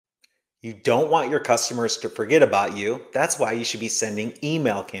You don't want your customers to forget about you. That's why you should be sending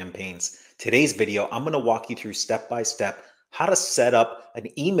email campaigns. Today's video, I'm going to walk you through step by step how to set up an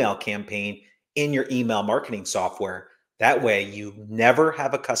email campaign in your email marketing software. That way, you never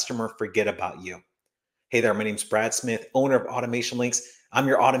have a customer forget about you. Hey there, my name's Brad Smith, owner of Automation Links. I'm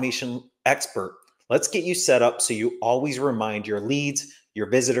your automation expert. Let's get you set up so you always remind your leads, your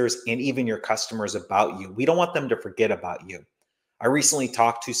visitors, and even your customers about you. We don't want them to forget about you. I recently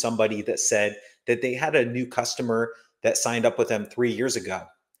talked to somebody that said that they had a new customer that signed up with them 3 years ago.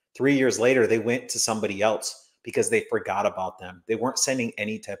 3 years later, they went to somebody else because they forgot about them. They weren't sending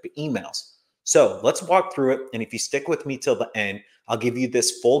any type of emails. So let's walk through it. And if you stick with me till the end, I'll give you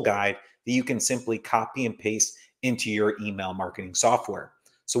this full guide that you can simply copy and paste into your email marketing software.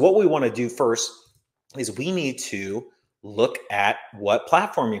 So what we want to do first is we need to look at what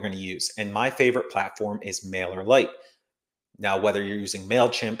platform you're going to use. And my favorite platform is MailerLite. Now, whether you're using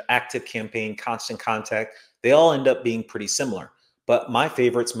MailChimp, ActiveCampaign, Constant Contact, they all end up being pretty similar. But my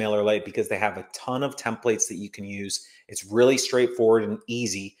favorite's MailerLite because they have a ton of templates that you can use. It's really straightforward and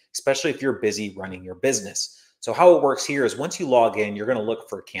easy, especially if you're busy running your business. So how it works here is once you log in, you're going to look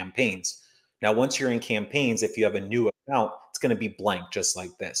for campaigns. Now, once you're in campaigns, if you have a new account, it's going to be blank just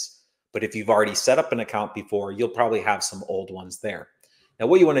like this. But if you've already set up an account before, you'll probably have some old ones there. Now,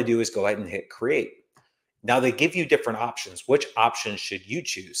 what you want to do is go ahead and hit create. Now they give you different options. Which option should you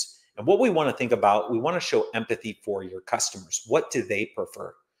choose? And what we want to think about, we want to show empathy for your customers. What do they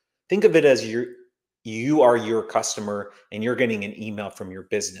prefer? Think of it as you are your customer and you're getting an email from your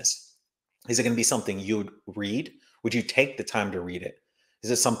business. Is it going to be something you'd read? Would you take the time to read it? Is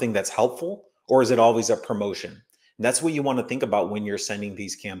it something that's helpful or is it always a promotion? And that's what you want to think about when you're sending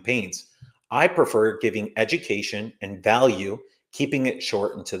these campaigns. I prefer giving education and value, keeping it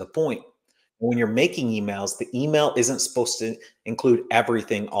short and to the point. When you're making emails, the email isn't supposed to include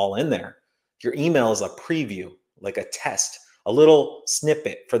everything all in there. Your email is a preview, like a test, a little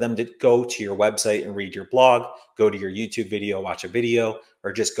snippet for them to go to your website and read your blog, go to your YouTube video, watch a video,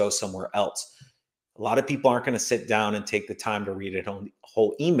 or just go somewhere else. A lot of people aren't going to sit down and take the time to read a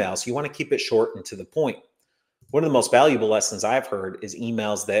whole email. So you want to keep it short and to the point. One of the most valuable lessons I've heard is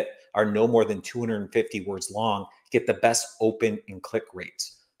emails that are no more than 250 words long get the best open and click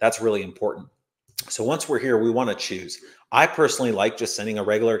rates. That's really important. So once we're here, we want to choose. I personally like just sending a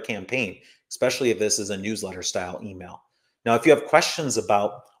regular campaign, especially if this is a newsletter style email. Now, if you have questions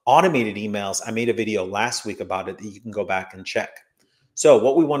about automated emails, I made a video last week about it that you can go back and check. So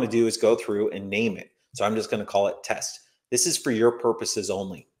what we want to do is go through and name it. So I'm just going to call it test. This is for your purposes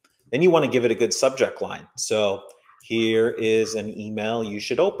only. Then you want to give it a good subject line. So here is an email you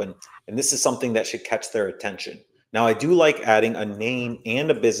should open. And this is something that should catch their attention. Now, I do like adding a name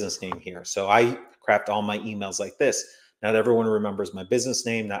and a business name here. So I craft all my emails like this. Not everyone remembers my business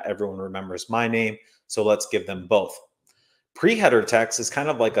name. Not everyone remembers my name. So let's give them both. Pre-header text is kind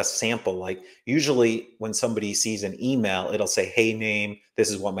of like a sample. Like usually when somebody sees an email, it'll say, hey, name, this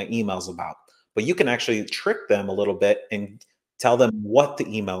is what my email is about. But you can actually trick them a little bit and tell them what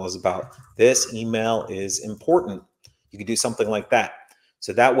the email is about. This email is important. You can do something like that.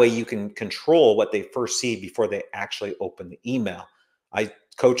 So that way you can control what they first see before they actually open the email. I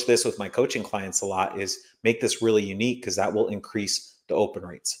coach this with my coaching clients a lot is make this really unique because that will increase the open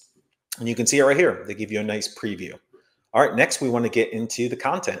rates. And you can see it right here. They give you a nice preview. All right, next we want to get into the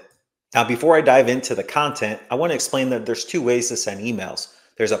content. Now, before I dive into the content, I want to explain that there's two ways to send emails.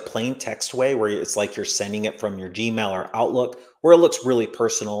 There's a plain text way where it's like you're sending it from your Gmail or Outlook, where it looks really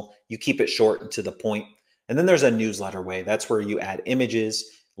personal. You keep it short and to the point. And then there's a newsletter way. That's where you add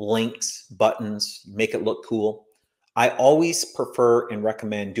images, links, buttons, make it look cool. I always prefer and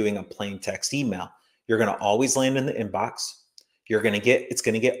recommend doing a plain text email. You're going to always land in the inbox. It's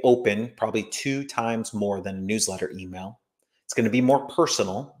going to get open probably 2 times more than a newsletter email. It's going to be more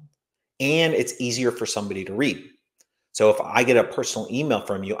personal and it's easier for somebody to read. So if I get a personal email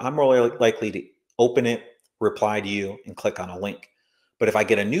from you, I'm more likely to open it, reply to you, and click on a link. But if I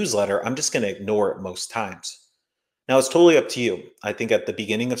get a newsletter, I'm just going to ignore it most times. Now, it's totally up to you. I think at the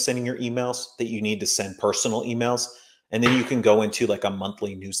beginning of sending your emails that you need to send personal emails, and then you can go into like a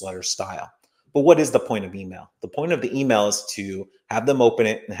monthly newsletter style. But what is the point of email? The point of the email is to have them open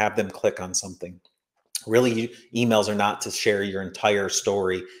it and have them click on something. Really, emails are not to share your entire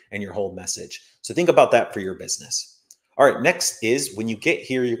story and your whole message. So think about that for your business. All right, next is when you get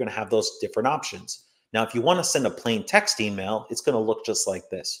here, you're going to have those different options. Now, if you want to send a plain text email, it's going to look just like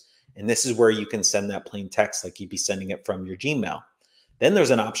this. And this is where you can send that plain text like you'd be sending it from your Gmail. Then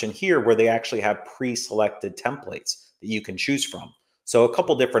there's an option here where they actually have pre-selected templates that you can choose from. So a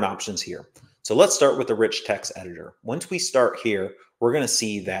couple different options here. So let's start with the rich text editor. Once we start here, we're going to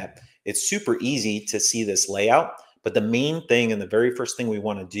see that It's super easy to see this layout, but the main thing and the very first thing we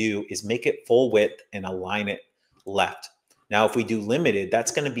want to do is make it full width and align it left. Now, if we do limited,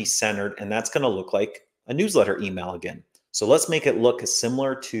 that's going to be centered and that's going to look like a newsletter email again. So let's make it look as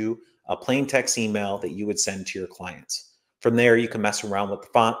similar to a plain text email that you would send to your clients. From there, you can mess around with the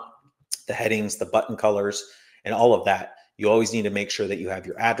font, the headings, the button colors, and all of that. You always need to make sure that you have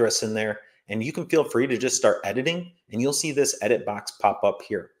your address in there, and you can feel free to just start editing and you'll see this edit box pop up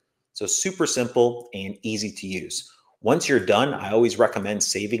here. So super simple and easy to use. Once you're done, I always recommend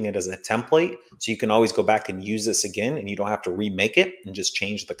saving it as a template so you can always go back and use this again and you don't have to remake it and just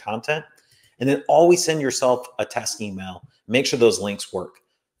change the content. And then always send yourself a test email. Make sure those links work.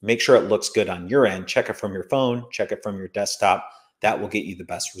 Make sure it looks good on your end. Check it from your phone, check it from your desktop. That will get you the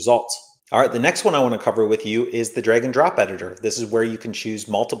best results. All right, the next one I want to cover with you is the drag and drop editor. This is where you can choose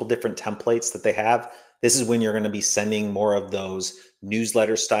multiple different templates that they have. This is when you're going to be sending more of those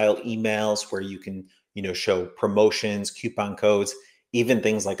newsletter style emails where you can, show promotions, coupon codes, even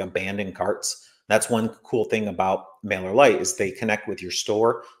things like abandoned carts. That's one cool thing about MailerLite is they connect with your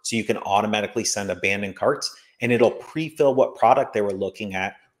store so you can automatically send abandoned carts and it'll pre-fill what product they were looking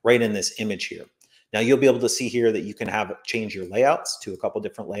at right in this image here. Now you'll be able to see here that you can change your layouts to a couple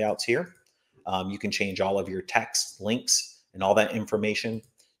different layouts here. You can change all of your text, links, and all that information.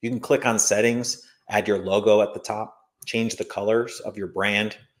 You can click on settings, add your logo at the top, change the colors of your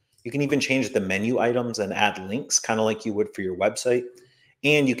brand. You can even change the menu items and add links, kind of like you would for your website.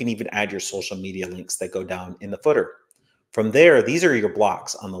 And you can even add your social media links that go down in the footer. From there, these are your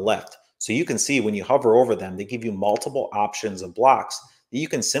blocks on the left. So you can see when you hover over them, they give you multiple options of blocks that you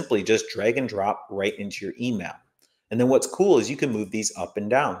can simply just drag and drop right into your email. And then what's cool is you can move these up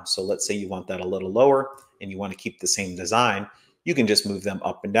and down. So let's say you want that a little lower and you want to keep the same design. You can just move them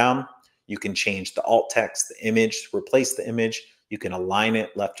up and down. You can change the alt text, the image, replace the image. You can align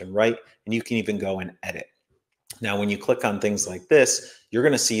it left and right, and you can even go and edit. Now, when you click on things like this, you're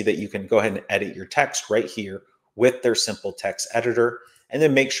going to see that you can go ahead and edit your text right here with their simple text editor, and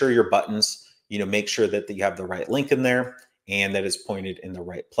then make sure your buttons, make sure that you have the right link in there and that it's pointed in the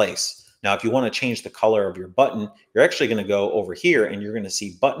right place. Now, if you want to change the color of your button, you're actually going to go over here and you're going to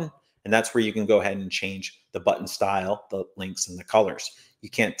see button, and that's where you can go ahead and change the button style, the links, and the colors. You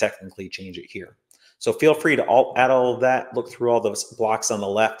can't technically change it here. So feel free to add all of that, look through all those blocks on the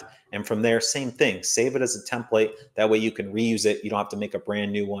left, and from there, same thing. Save it as a template. That way you can reuse it. You don't have to make a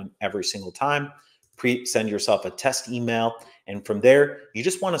brand new one every single time. Send yourself a test email. And from there, you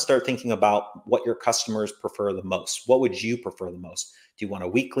just want to start thinking about what your customers prefer the most. What would you prefer the most? Do you want a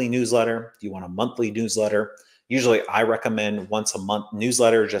weekly newsletter? Do you want a monthly newsletter? Usually I recommend once a month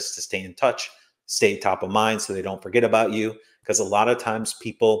newsletter just to stay in touch, stay top of mind so they don't forget about you. Because a lot of times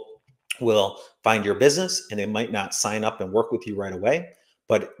people will find your business and they might not sign up and work with you right away.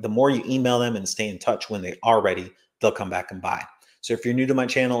 But the more you email them and stay in touch when they are ready, they'll come back and buy. So if you're new to my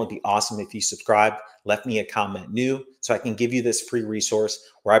channel, it'd be awesome if you subscribe, left me a comment new so I can give you this free resource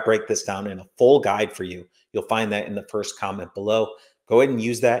where I break this down in a full guide for you. You'll find that in the first comment below. Go ahead and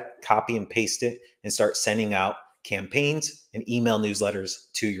use that, copy and paste it, and start sending out campaigns and email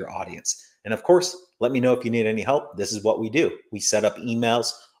newsletters to your audience. And of course, let me know if you need any help. This is what we do. We set up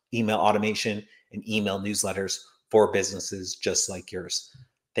emails, email automation, and email newsletters for businesses just like yours.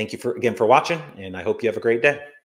 Thank you again for watching, and I hope you have a great day.